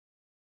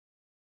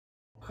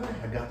Okay,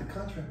 I got the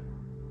contract.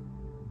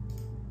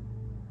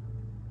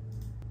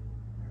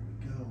 There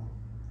we go.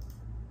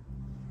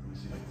 Let me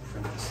see if I can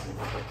print this thing.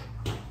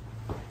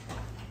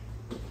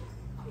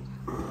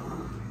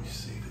 Let me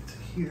save it to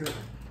here.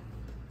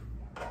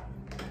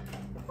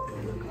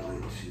 And we're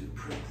going to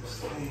print this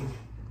thing.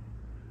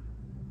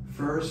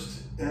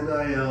 First,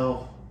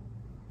 NIL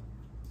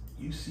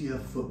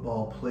UCF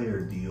football player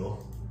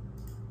deal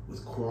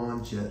with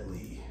Quan Jet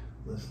Li.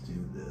 Let's do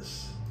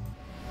this.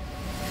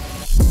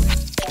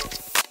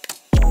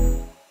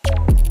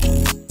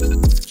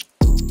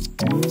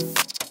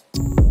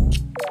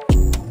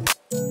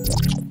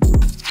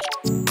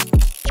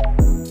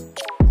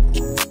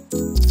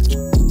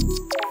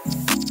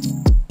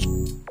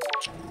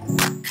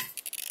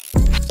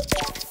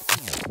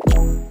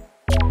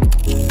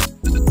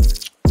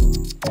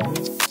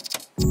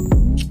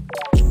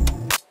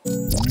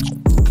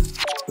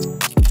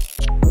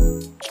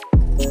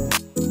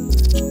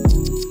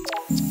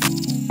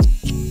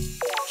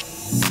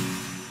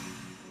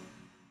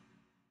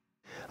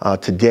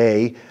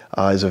 Today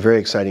is a very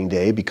exciting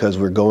day because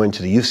we're going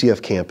to the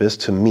UCF campus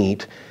to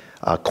meet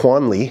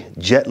Quan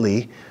Jet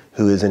Li,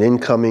 who is an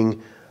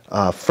incoming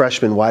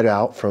freshman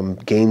wideout from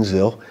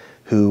Gainesville,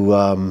 who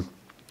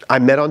I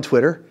met on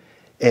Twitter,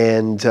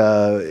 and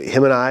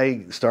him and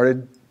I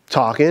started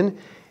talking,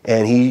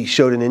 and he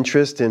showed an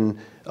interest in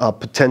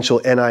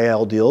potential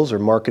NIL deals or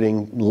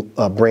marketing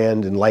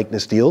brand and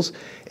likeness deals,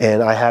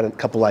 and I had a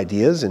couple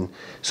ideas, and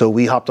so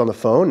we hopped on the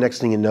phone. Next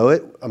thing you know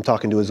it, I'm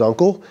talking to his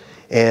uncle,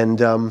 and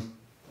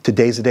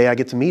today's the day I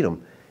get to meet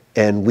him.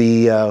 And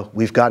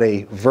we've got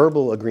a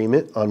verbal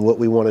agreement on what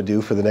we want to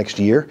do for the next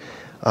year,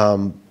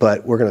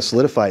 but we're going to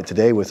solidify it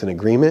today with an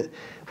agreement.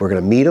 We're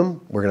going to meet him,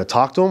 we're going to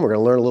talk to him, we're going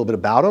to learn a little bit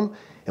about him,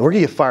 and we're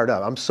going to get fired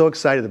up. I'm so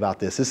excited about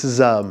this. This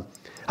is, I've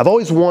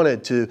always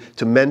wanted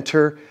to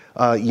mentor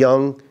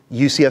young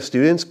UCF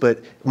students, but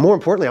more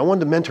importantly, I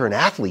wanted to mentor an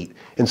athlete.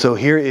 And so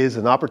here is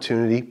an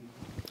opportunity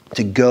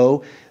to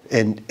go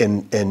and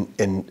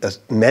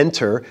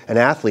mentor an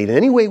athlete in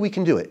any way we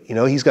can do it. You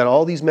know, he's got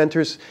all these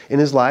mentors in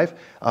his life,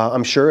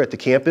 I'm sure, at the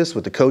campus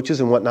with the coaches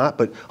and whatnot,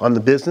 but on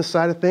the business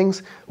side of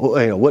things, well,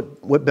 you know,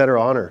 what better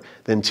honor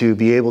than to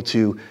be able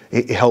to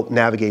help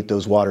navigate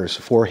those waters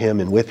for him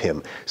and with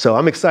him. So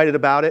I'm excited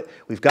about it.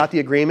 We've got the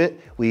agreement.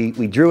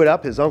 We drew it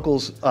up. His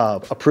uncles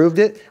approved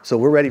it, so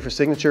we're ready for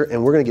signature,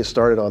 and we're going to get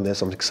started on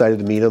this. I'm excited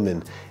to meet him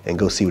and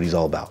go see what he's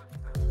all about.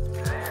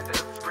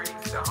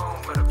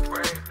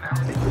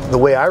 The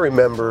way I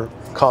remember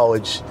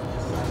college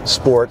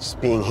sports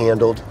being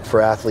handled for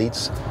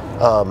athletes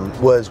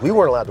was we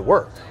weren't allowed to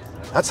work.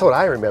 That's what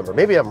I remember.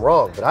 Maybe I'm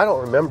wrong, but I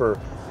don't remember.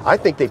 I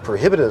think they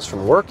prohibited us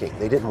from working.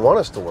 They didn't want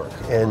us to work,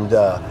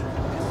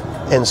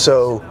 and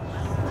so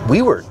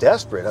we were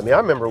desperate. I mean, I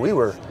remember we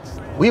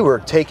were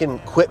taking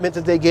equipment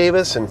that they gave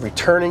us and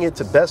returning it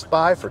to Best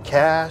Buy for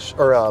cash,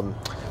 or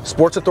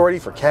Sports Authority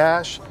for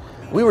cash.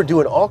 We were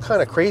doing all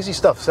kind of crazy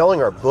stuff,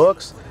 selling our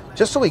books,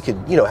 just so we could,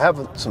 you know,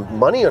 have some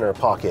money in our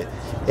pocket.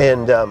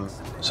 And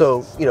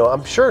so, you know,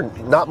 I'm sure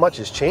not much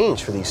has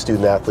changed for these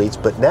student athletes,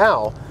 but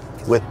now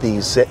with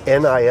these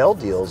NIL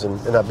deals,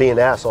 and I'm being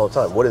asked all the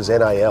time, what is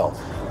NIL?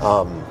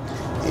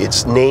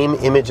 It's name,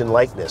 image, and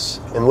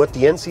likeness. And what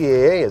the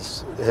NCAA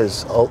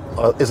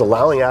is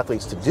allowing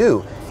athletes to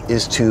do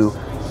is to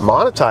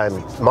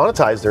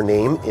monetize their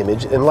name,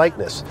 image, and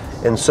likeness.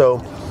 And so,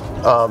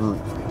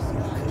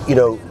 you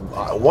know,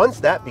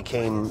 once that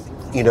became,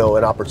 you know,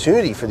 an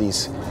opportunity for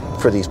these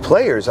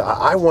players,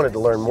 I wanted to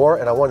learn more,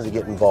 and I wanted to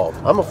get involved.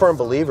 I'm a firm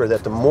believer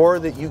that the more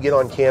that you get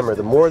on camera,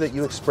 the more that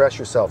you express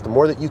yourself, the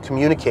more that you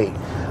communicate,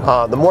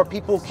 the more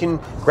people can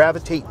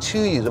gravitate to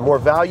you, the more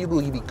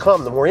valuable you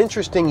become, the more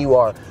interesting you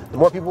are, the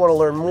more people want to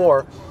learn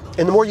more,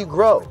 and the more you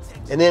grow.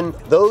 And then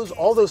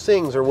all those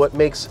things are what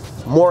makes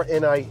more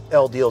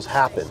NIL deals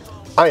happen.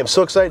 I am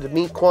so excited to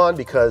meet Quan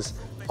because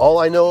all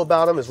I know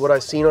about him is what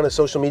I've seen on his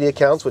social media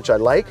accounts, which I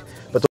like, but